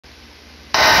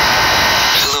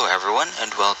everyone,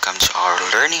 and welcome to our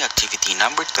learning activity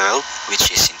number 12, which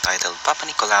is entitled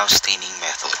Papanicolaou staining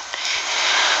method.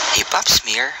 A pap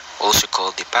smear, also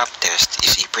called the pap test,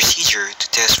 is a procedure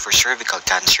to test for cervical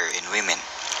cancer in women.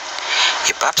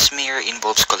 A pap smear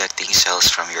involves collecting cells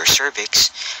from your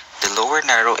cervix, the lower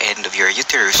narrow end of your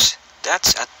uterus,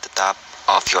 that's at the top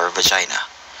of your vagina.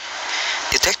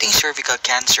 Detecting cervical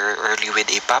cancer early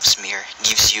with a pap smear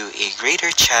gives you a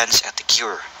greater chance at the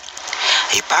cure.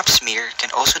 A pap smear can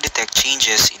also detect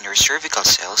changes in your cervical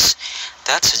cells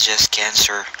that suggest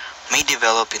cancer may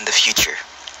develop in the future.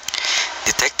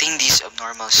 Detecting these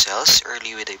abnormal cells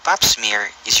early with a pap smear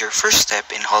is your first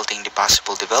step in halting the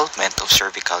possible development of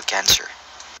cervical cancer.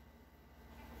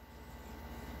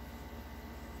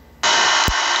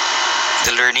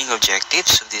 The learning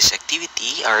objectives of this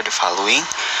activity are the following.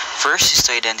 First is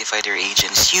to identify the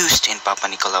reagents used in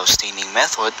Papanicolaou staining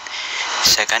method.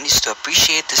 Second is to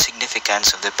appreciate the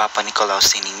significance of the Papanicolaou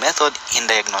staining method in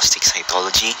diagnostic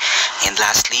cytology. And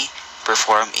lastly,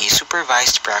 perform a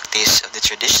supervised practice of the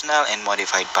traditional and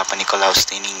modified Papanicolaou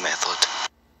staining method.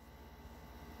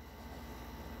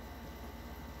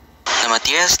 The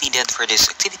materials needed for this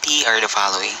activity are the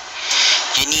following.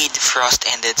 You need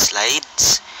frost-ended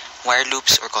slides, wire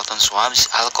loops or cotton swabs,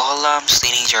 alcohol lamps,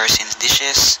 staining jars and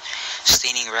dishes,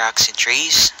 staining racks and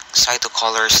trays,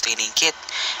 cytocolor staining kit,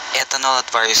 ethanol at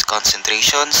various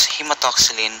concentrations,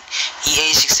 hematoxylin,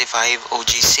 EA65,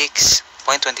 OG6,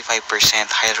 0.25%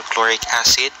 hydrochloric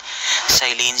acid,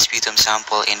 saline sputum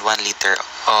sample, and 1 liter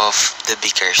of the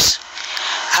beakers.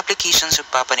 Applications of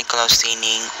Papanicolaou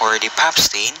staining or the pap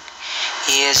stain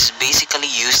is basically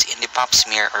used in the pap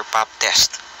smear or pap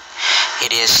test.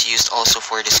 It is used also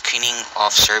for the screening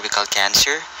of cervical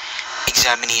cancer,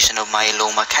 examination of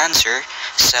myeloma cancer,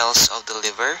 cells of the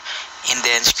liver, and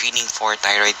then screening for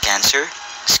thyroid cancer,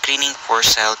 screening for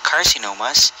cell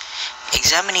carcinomas,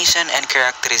 examination and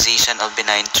characterization of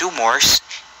benign tumors,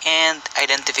 and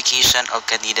identification of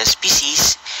Candida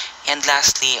species, and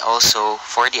lastly also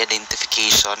for the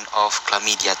identification of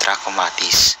Chlamydia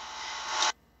trachomatis.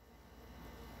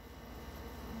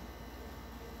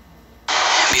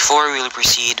 Before we will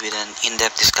proceed with an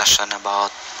in-depth discussion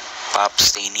about pap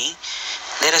staining,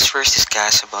 let us first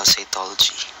discuss about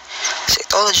cytology.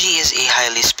 Cytology is a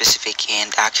highly specific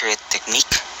and accurate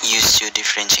technique used to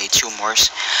differentiate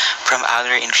tumors from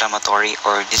other inflammatory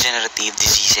or degenerative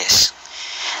diseases.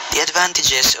 The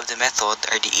advantages of the method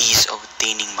are the ease of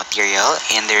obtaining material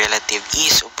and the relative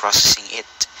ease of processing it.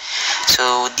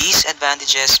 So these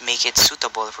advantages make it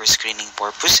suitable for screening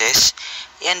purposes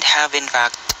and have in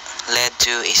fact led to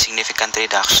a significant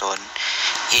reduction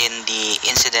in the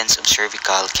incidence of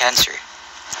cervical cancer.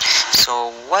 So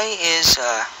why is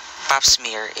pap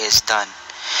smear is done?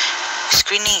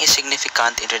 Screening is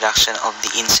significant in reduction of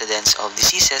the incidence of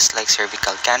diseases like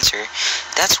cervical cancer.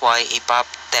 That's why a pap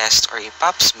test or a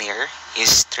pap smear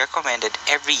is recommended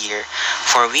every year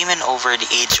for women over the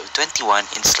age of 21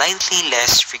 and slightly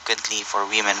less frequently for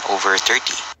women over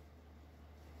 30.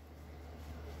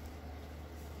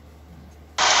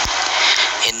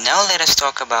 And now let us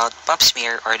talk about pap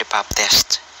smear or the pap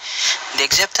test. The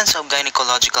acceptance of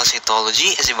gynecological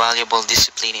cytology as a valuable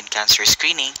discipline in cancer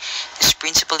screening is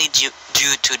principally due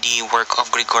to the work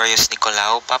of Gregorius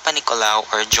Nicolaou,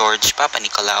 Papanicolaou, or George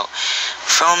Papanicolaou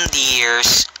from the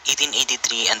years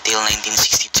 1883 until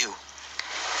 1962.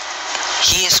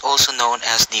 He is also known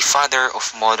as the father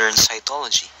of modern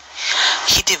cytology.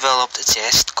 He developed a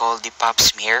test called the pap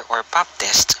smear or pap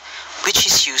test, which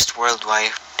is used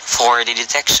worldwide for the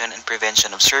detection and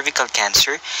prevention of cervical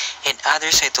cancer and other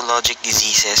cytologic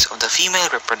diseases of the female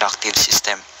reproductive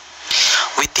system.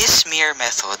 With this smear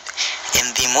method and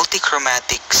the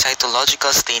multichromatic cytological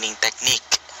staining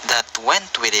technique that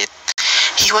went with it,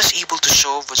 he was able to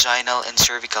show vaginal and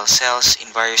cervical cells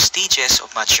in various stages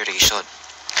of maturation.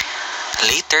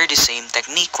 Later, the same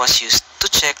technique was used to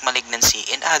check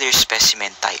malignancy in other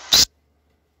specimen types.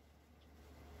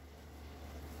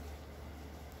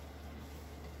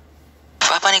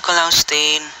 Papanicolaou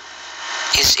stain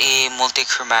is a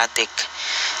multichromatic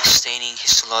staining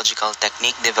histological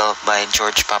technique developed by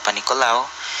George Papanicolaou,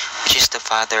 which is the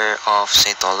father of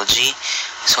cytology.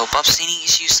 So pap staining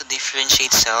is used to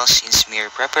differentiate cells in smear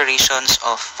preparations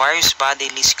of various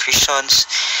bodily secretions.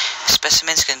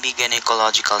 Specimens can be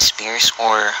gynecological smears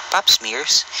or pap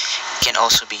smears. It can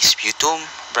also be sputum,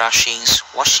 brushings,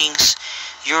 washings,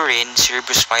 urine,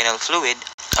 cerebrospinal fluid,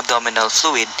 abdominal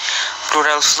fluid,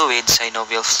 pleural fluid,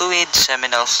 synovial fluid,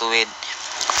 seminal fluid,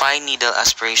 fine needle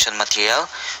aspiration material,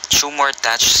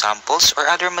 tumor-touch samples, or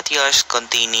other materials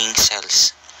containing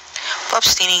cells. Pap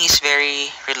staining is very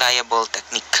reliable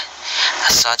technique.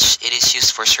 As such, it is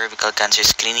used for cervical cancer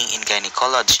screening in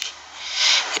gynecology.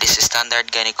 It is a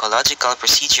standard gynecological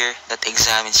procedure that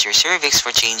examines your cervix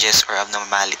for changes or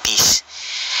abnormalities.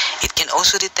 It can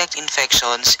also detect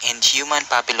infections and human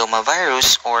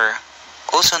papillomavirus, or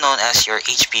also known as your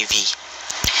HPV.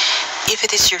 If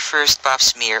it is your first pap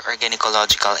smear or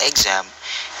gynecological exam,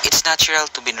 it's natural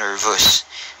to be nervous.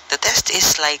 The test is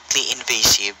slightly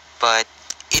invasive, but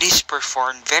it is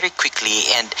performed very quickly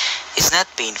and is not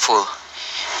painful.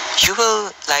 You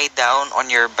will lie down on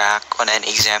your back on an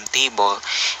exam table,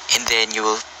 and then you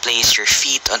will place your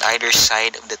feet on either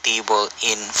side of the table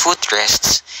in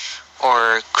footrests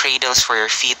or cradles for your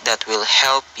feet that will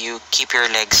help you keep your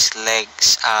legs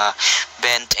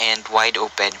bent and wide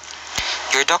open.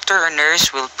 Your doctor or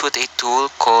nurse will put a tool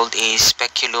called a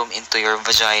speculum into your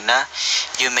vagina.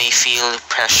 You may feel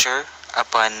pressure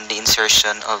upon the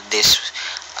insertion of this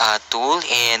tool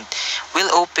and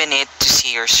will open it to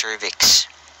see your cervix.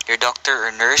 Your doctor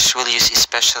or nurse will use a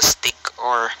special stick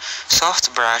or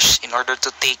soft brush in order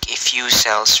to take a few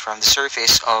cells from the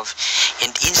surface of and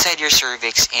inside your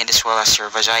cervix and as well as your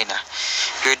vagina.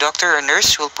 Your doctor or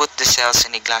nurse will put the cells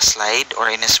in a glass slide or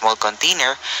in a small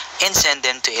container and send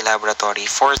them to a laboratory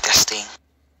for testing.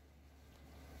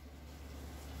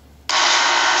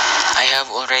 I have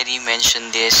already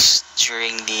mentioned this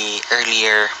during the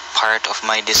earlier part of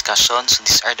my discussion. So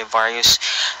these are the various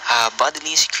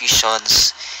bodily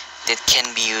secretions that can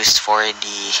be used for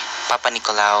the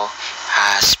Papanicolaou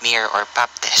smear or pap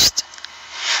test.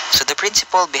 So the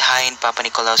principle behind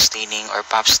Papanicolaou staining or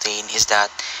pap stain is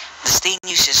that the stain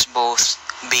uses both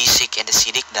basic and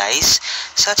acidic dyes,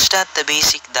 such that the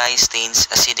basic dye stains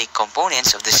acidic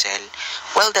components of the cell,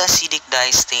 while the acidic dye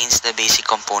stains the basic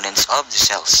components of the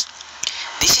cells.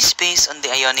 This is based on the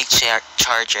ionic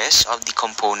charges of the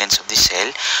components of the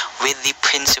cell with the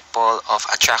principle of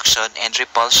attraction and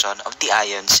repulsion of the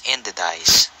ions in the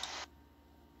dyes.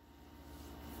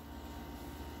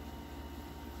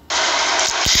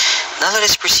 Now let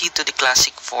us proceed to the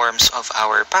classic forms of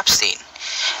our pap stain.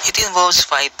 It involves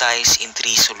 5 dyes in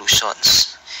 3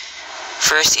 solutions.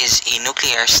 First is a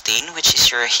nuclear stain, which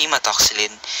is your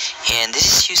hematoxylin, and this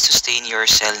is used to stain your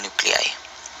cell nuclei.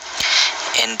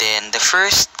 And then the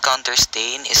first counter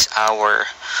stain is our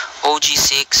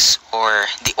OG6, or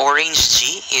the orange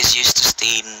G is used to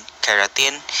stain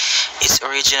keratin. Its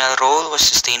original role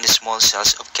was to stain the small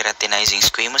cells of keratinizing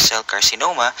squamous cell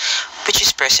carcinoma, which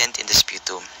is present in the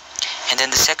sputum. And then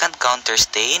the second counter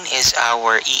stain is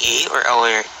our EA, or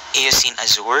our eosine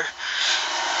azure,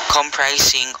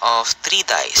 comprising of 3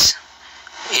 dyes.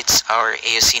 It's our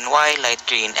eosine Y, light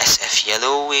green SF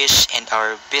yellowish, and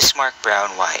our Bismarck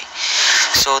brown Y.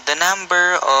 So the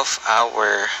number of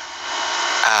our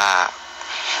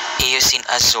eosine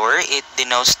azure, it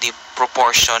denotes the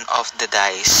proportion of the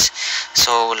dyes.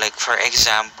 So like for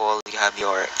example, you have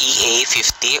your EA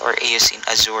 50 or eosine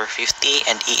azure 50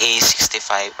 and EA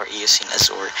 65 or eosine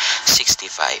azure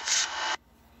 65.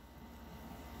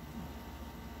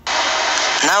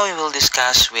 Now we will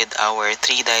discuss with our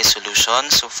 3-dye solution.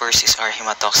 So first is our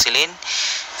hematoxylin.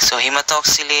 So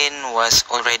hematoxylin was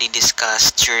already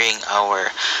discussed during our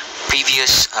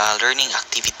previous learning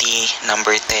activity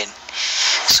number 10.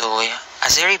 So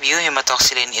as a review,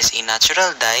 hematoxylin is a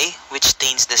natural dye which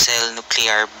stains the cell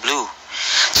nuclear blue.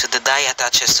 So the dye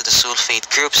attaches to the sulfate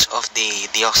groups of the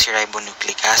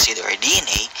deoxyribonucleic acid or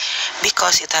DNA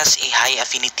because it has a high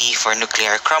affinity for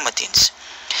nuclear chromatins.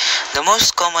 The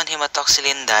most common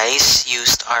hematoxylin dyes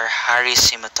used are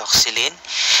Harris hematoxylin.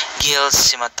 Gill's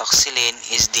hematoxylin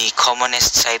is the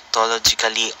commonest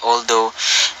cytologically, although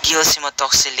Gill's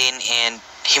hematoxylin and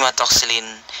hematoxylin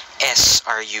S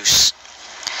are used.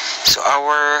 So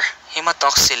our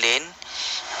hematoxylin,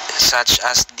 such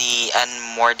as the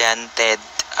unmordanted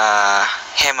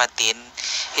hematin,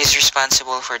 is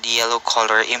responsible for the yellow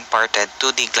color imparted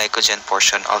to the glycogen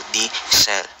portion of the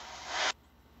cell.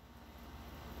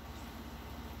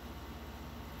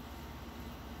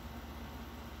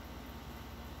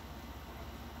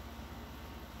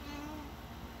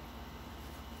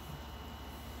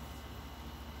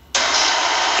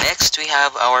 Next, we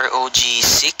have our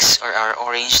OG6 or our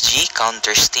orange G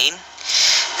counter stain.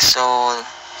 So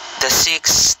the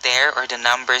 6 there, or the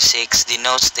number 6,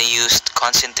 denotes the used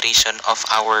concentration of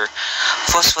our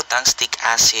phosphotungstic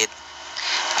acid.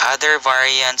 Other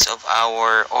variants of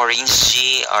our orange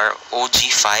G are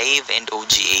OG5 and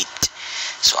OG8.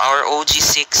 So our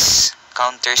OG6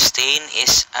 counter stain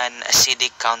is an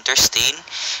acidic counter stain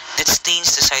that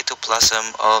stains the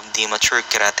cytoplasm of the mature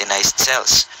keratinized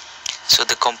cells. So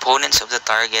the components of the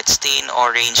target stain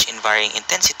orange in varying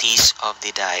intensities of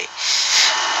the dye.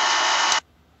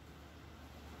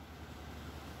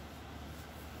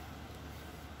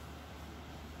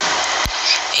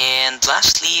 And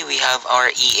lastly, we have our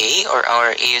EA or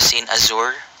our eosine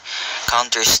azure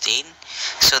counter stain.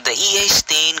 So the EA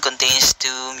stain contains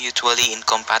two mutually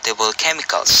incompatible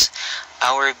chemicals,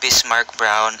 our Bismarck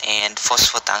brown and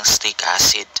phosphotungstic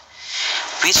acid,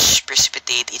 which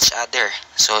precipitate each other,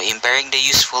 so impairing the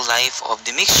useful life of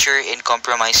the mixture and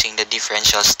compromising the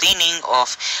differential staining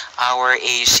of our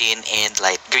eosine and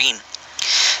light green.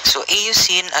 So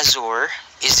eosine azure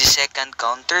is the second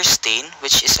counter stain,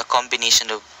 which is a combination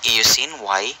of eosine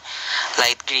Y,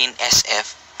 light green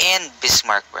SF, and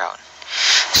Bismarck brown.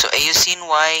 So eosine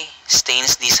Y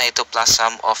stains the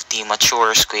cytoplasm of the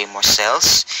mature squamous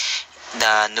cells,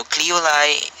 the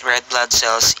nucleoli, red blood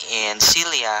cells, and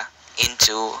cilia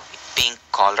into pink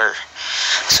color.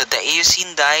 So the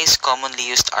eosine dyes commonly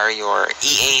used are your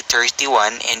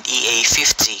EA31 and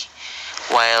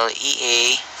EA50, while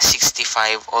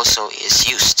EA65 also is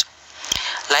used.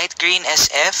 Light green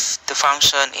SF, the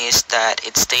function is that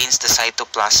it stains the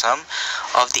cytoplasm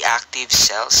of the active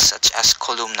cells such as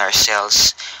columnar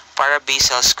cells,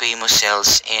 parabasal squamous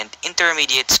cells, and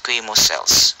intermediate squamous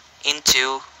cells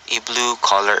into a blue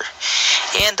color.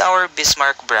 And our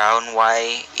Bismarck brown,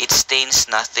 why it stains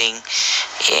nothing,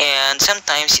 and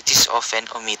sometimes it is often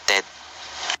omitted.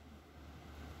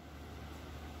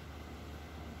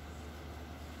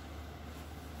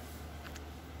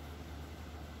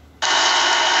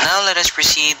 Now let us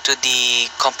proceed to the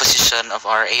composition of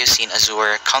our eosine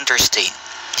azure counterstain.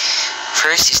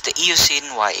 First is the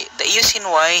eosine Y. The eosine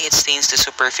Y, it stains the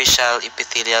superficial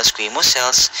epithelial squamous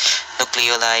cells,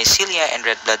 nucleoli, cilia, and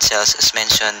red blood cells as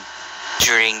mentioned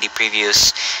during the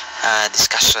previous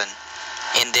discussion.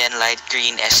 And then light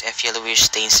green SF yellowish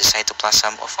stains the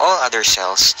cytoplasm of all other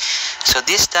cells. So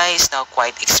this dye is now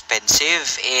quite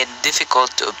expensive and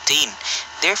difficult to obtain.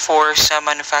 Therefore, some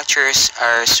manufacturers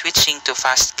are switching to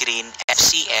fast green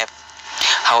FCF.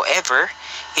 However,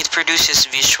 it produces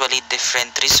visually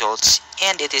different results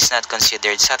and it is not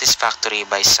considered satisfactory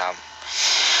by some.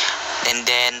 And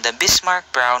then the Bismarck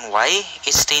brown Y,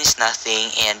 it stains nothing,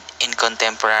 and in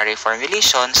contemporary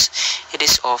formulations, it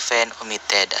is often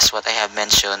omitted as what I have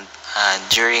mentioned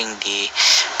during the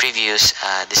previous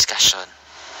discussion.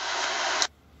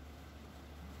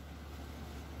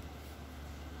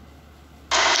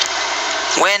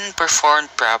 When performed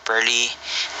properly,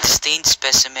 the stained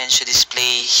specimen should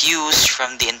display hues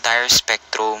from the entire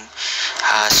spectrum,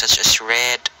 such as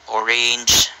red,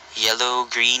 orange, yellow,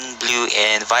 green, blue,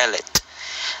 and violet.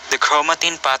 The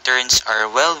chromatin patterns are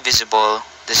well visible.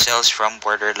 The cells from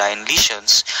borderline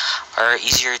lesions are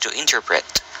easier to interpret.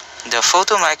 The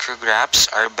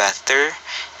photomicrographs are better,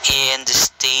 and the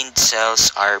stained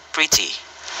cells are pretty.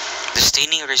 The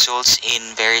staining results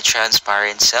in very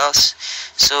transparent cells,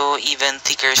 so even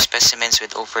thicker specimens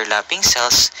with overlapping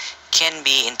cells can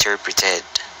be interpreted.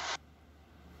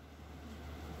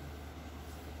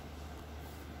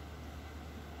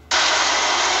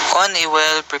 On a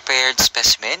well-prepared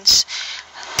specimens,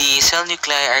 the cell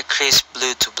nuclei are crisp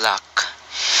blue to black.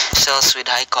 Cells with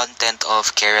high content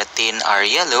of keratin are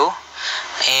yellow,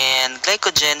 and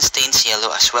glycogen stains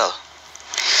yellow as well.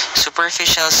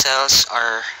 Superficial cells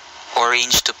are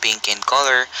orange to pink in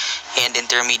color, and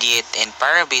intermediate and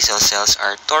parabasal cells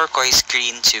are turquoise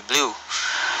green to blue.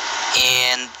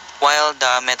 And while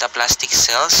the metaplastic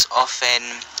cells often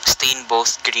stain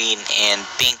both green and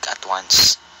pink at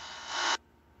once.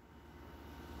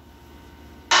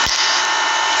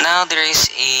 Now there is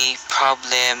a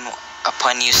problem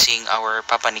upon using our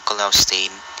Papanicolaou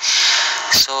stain.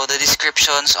 So the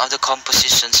descriptions of the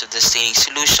compositions of the staining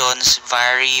solutions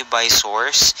vary by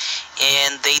source,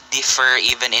 and they differ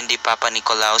even in the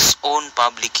Papanicolaou's own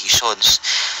publications.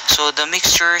 So the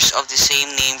mixtures of the same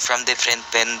name from different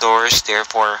vendors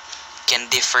therefore can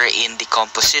differ in the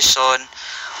composition,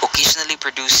 occasionally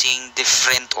producing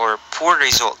different or poor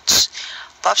results.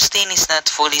 Pap stain is not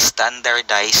fully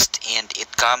standardized and it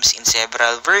comes in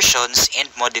several versions and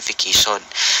modification.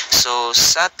 So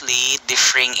subtly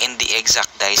differing in the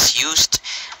exact dyes used,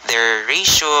 their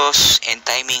ratios, and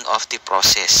timing of the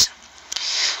process.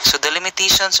 So the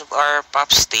limitations of our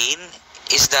pap stain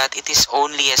is that it is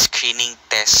only a screening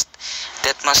test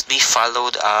that must be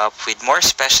followed up with more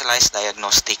specialized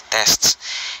diagnostic tests.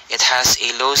 It has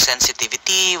a low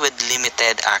sensitivity with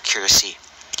limited accuracy.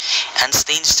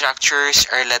 Unstained structures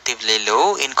are relatively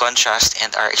low in contrast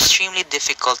and are extremely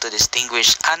difficult to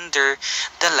distinguish under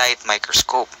the light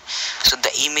microscope. So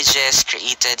the images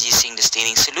created using the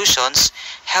staining solutions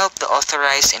help the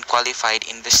authorized and qualified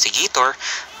investigator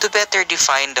to better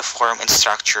define the form and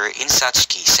structure in such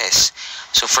cases.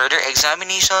 So further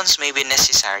examinations may be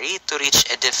necessary to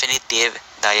reach a definitive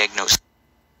diagnosis.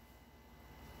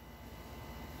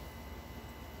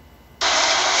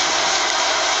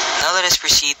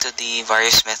 proceed to the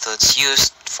various methods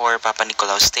used for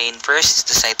Papanicolaou stain. First is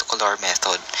the Cytocolor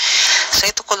method.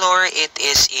 Cytocolor, it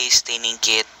is a staining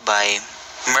kit by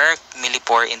Merck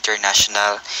Millipore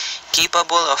International,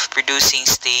 capable of producing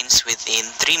stains within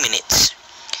 3 minutes.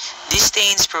 These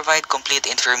stains provide complete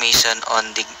information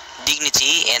on the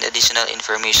dignity and additional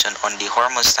information on the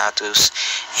hormone status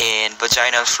and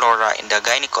vaginal flora in the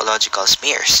gynecological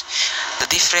smears. The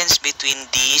difference between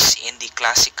these and the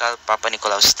classical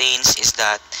Papanicolaou stains is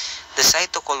that the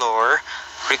Cytocolor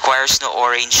requires no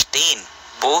orange stain.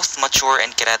 Both mature and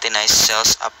keratinized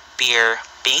cells appear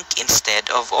pink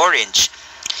instead of orange.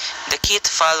 The kit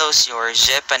follows your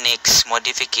Japanese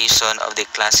modification of the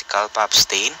classical pap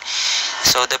stain.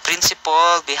 So the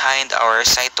principle behind our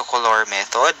Cytocolor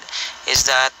method is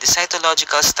that the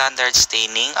cytological standard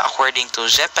staining according to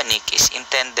Japanese is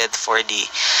intended for the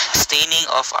staining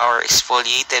of our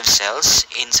exfoliative cells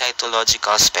in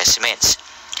cytological specimens.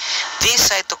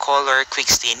 This Cytocolor quick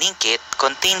staining kit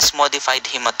contains modified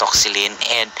hematoxylin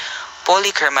and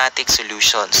polychromatic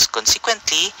solutions.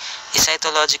 Consequently, a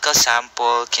cytological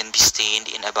sample can be stained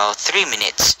in about 3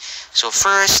 minutes. So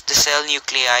first, the cell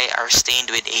nuclei are stained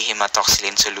with a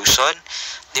hematoxylin solution.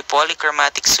 The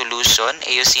polychromatic solution,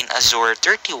 Eosin Azure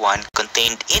 31,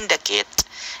 contained in the kit,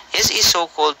 is a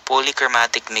so-called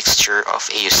polychromatic mixture of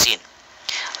eosin,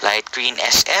 light green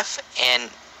SF, and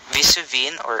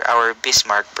Visuvin, or our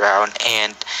Bismarck brown,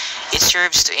 and it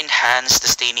serves to enhance the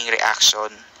staining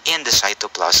reaction in the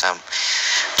cytoplasm.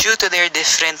 Due to their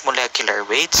different molecular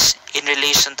weights in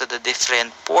relation to the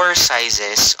different pore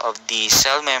sizes of the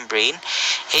cell membrane,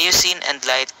 eosin and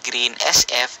light green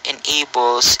SF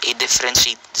enables a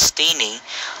differentiated staining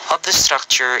of the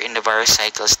structure in the various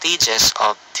cycle stages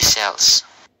of the cells.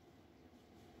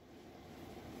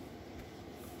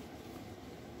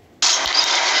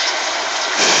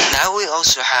 Now we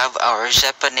also have our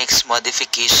Japanese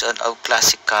modification of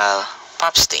classical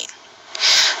pap stain.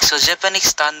 So Japanese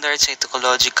standard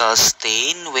cytological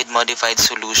stain with modified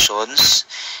solutions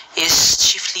is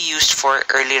chiefly used for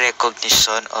early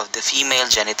recognition of the female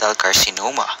genital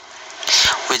carcinoma.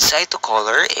 With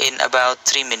Cytocolor, in about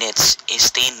 3 minutes, a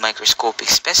stained microscopic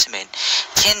specimen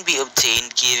can be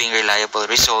obtained, giving reliable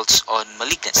results on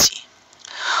malignancy,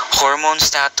 hormone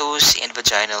status, and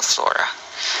vaginal flora.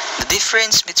 The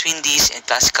difference between these and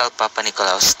classical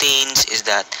Papanicolaou stains is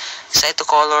that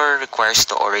Cytocolor requires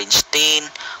the orange stain.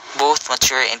 Both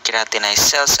mature and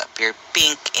keratinized cells appear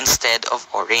pink instead of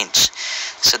orange.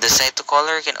 So the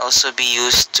Cytocolor can also be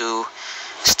used to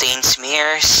stain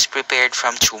smears prepared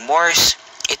from tumors.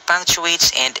 It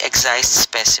punctuates and excised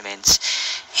specimens,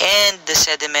 and the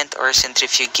sediment or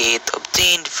centrifugate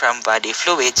obtained from body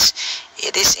fluids.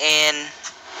 It is an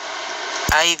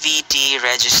IVD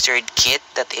registered kit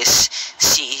that is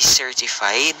CE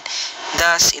certified.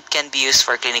 Thus, it can be used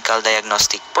for clinical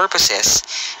diagnostic purposes,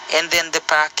 and then the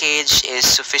package is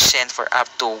sufficient for up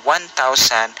to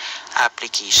 1,000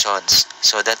 applications.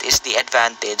 So that is the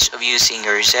advantage of using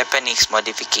your Japanese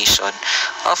modification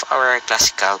of our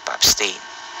classical pap stain.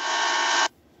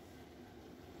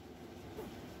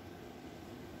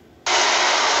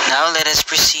 Now let us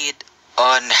proceed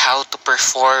on how to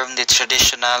perform the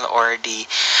traditional or the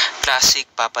classic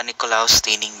Papanicolaou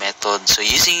staining method. So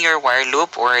using your wire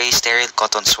loop or a sterile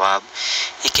cotton swab,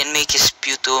 you can make a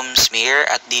sputum smear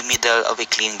at the middle of a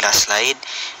clean glass slide,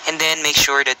 and then make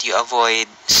sure that you avoid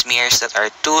smears that are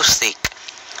too thick.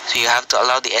 So you have to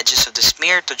allow the edges of the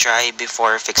smear to dry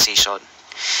before fixation.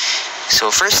 So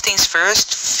first things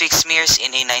first, fix smears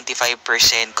in a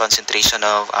 95% concentration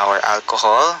of our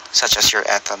alcohol, such as your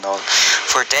ethanol,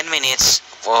 for 10 minutes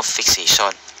of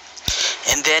fixation.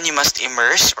 And then you must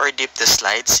immerse or dip the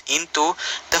slides into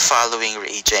the following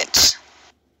reagents.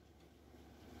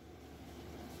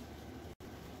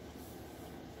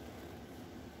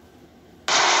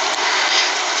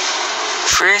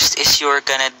 First is you're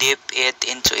gonna dip it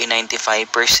into a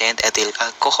 95% ethyl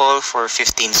alcohol for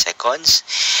 15 seconds.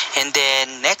 And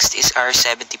then next is our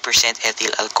 70% ethyl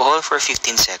alcohol for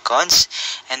 15 seconds.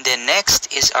 And then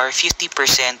next is our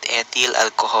 50% ethyl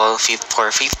alcohol for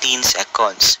 15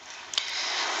 seconds.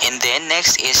 And then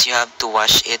next is you have to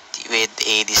wash it with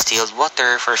a distilled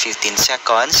water for 15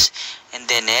 seconds. And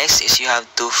then next is you have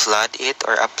to flood it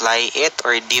or apply it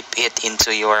or dip it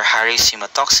into your Harris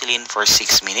hematoxylin for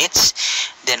 6 minutes.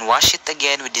 Then wash it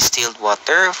again with distilled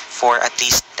water for at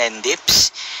least 10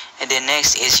 dips. And then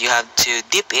next is you have to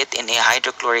dip it in a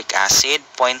hydrochloric acid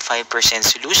 0.5%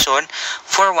 solution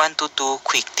for 1 to 2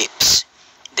 quick dips.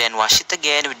 Then wash it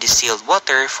again with distilled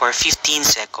water for 15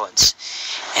 seconds.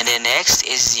 And then next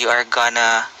is you are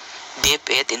gonna dip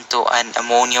it into an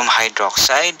ammonium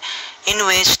hydroxide, in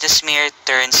which the smear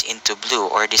turns into blue,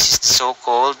 or this is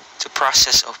so-called the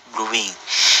process of bluing.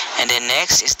 And then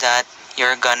next is that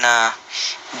you're gonna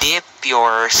dip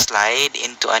your slide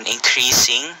into an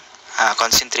increasing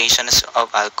concentrations of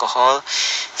alcohol,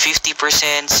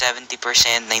 50%,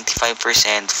 70%,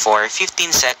 95% for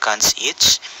 15 seconds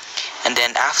each. And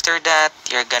then after that,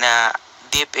 you're gonna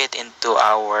dip it into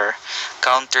our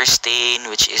counter stain,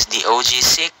 which is the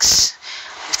OG6,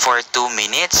 for 2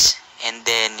 minutes. And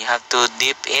then you have to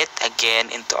dip it again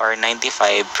into our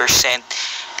 95%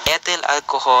 ethyl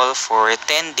alcohol for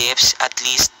 10 dips, at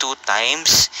least 2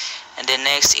 times. And then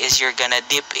next is you're gonna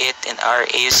dip it in our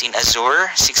Eosin Azure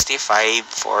 65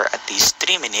 for at least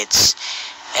 3 minutes.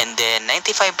 And then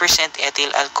 95%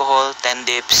 ethyl alcohol, 10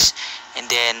 dips. And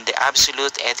then the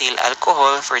absolute ethyl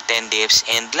alcohol for 10 dips.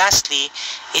 And lastly,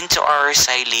 into our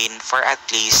xylene for at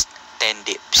least 10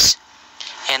 dips.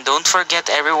 And don't forget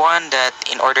everyone that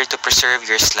in order to preserve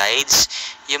your slides,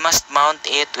 you must mount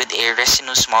it with a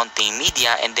resinous mounting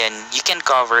media, and then you can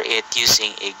cover it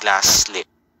using a glass slip.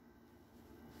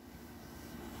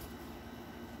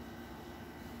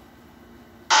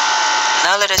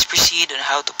 Now let us proceed on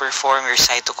how to perform your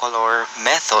cytocolor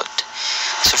method.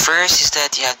 So first is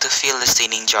that you have to fill the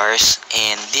staining jars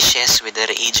and dishes with the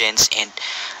reagents and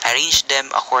arrange them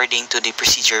according to the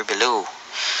procedure below.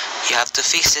 You have to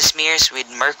fix the smears with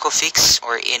Mercofix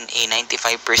or in a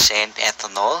 95%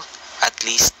 ethanol, at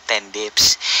least 10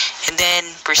 dips, and then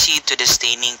proceed to the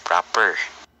staining proper.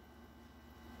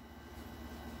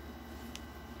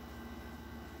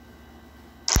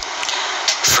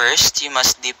 First, you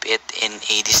must dip it in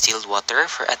a distilled water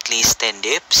for at least 10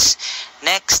 dips.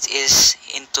 Next is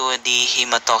into the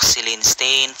hematoxylin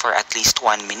stain for at least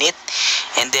 1 minute.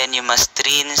 And then you must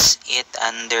rinse it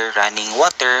under running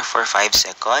water for 5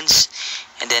 seconds.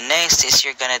 And then next is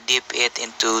you're gonna dip it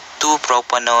into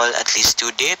 2-propanol, at least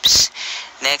 2 dips.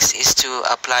 Next is to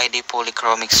apply the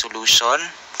polychromic solution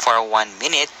for 1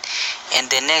 minute. And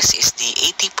then next is the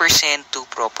 80%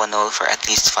 2-propanol for at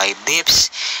least 5 dips.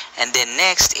 And then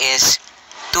next is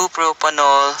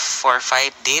 2-propanol for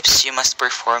 5 dips. You must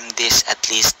perform this at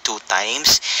least 2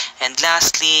 times. And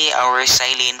lastly, our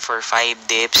xylene for 5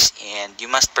 dips, and you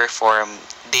must perform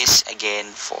this again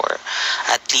for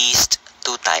at least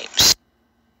 2 times.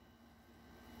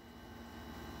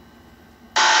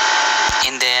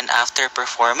 And then after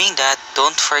performing that,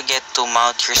 don't forget to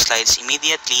mount your slides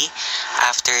immediately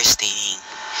after staining.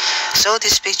 So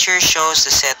this picture shows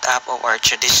the setup of our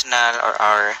traditional or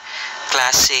our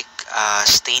classic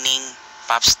staining,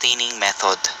 pop staining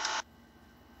method.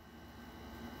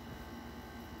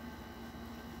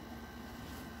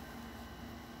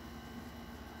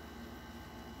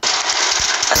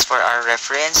 As for our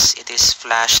reference, it is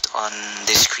flashed on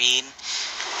the screen.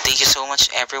 Thank you so much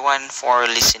everyone for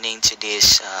listening to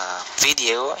this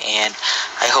video, and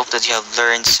I hope that you have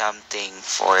learned something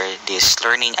for this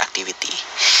learning activity.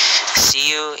 See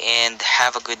you and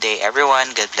have a good day everyone.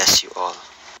 God bless you all.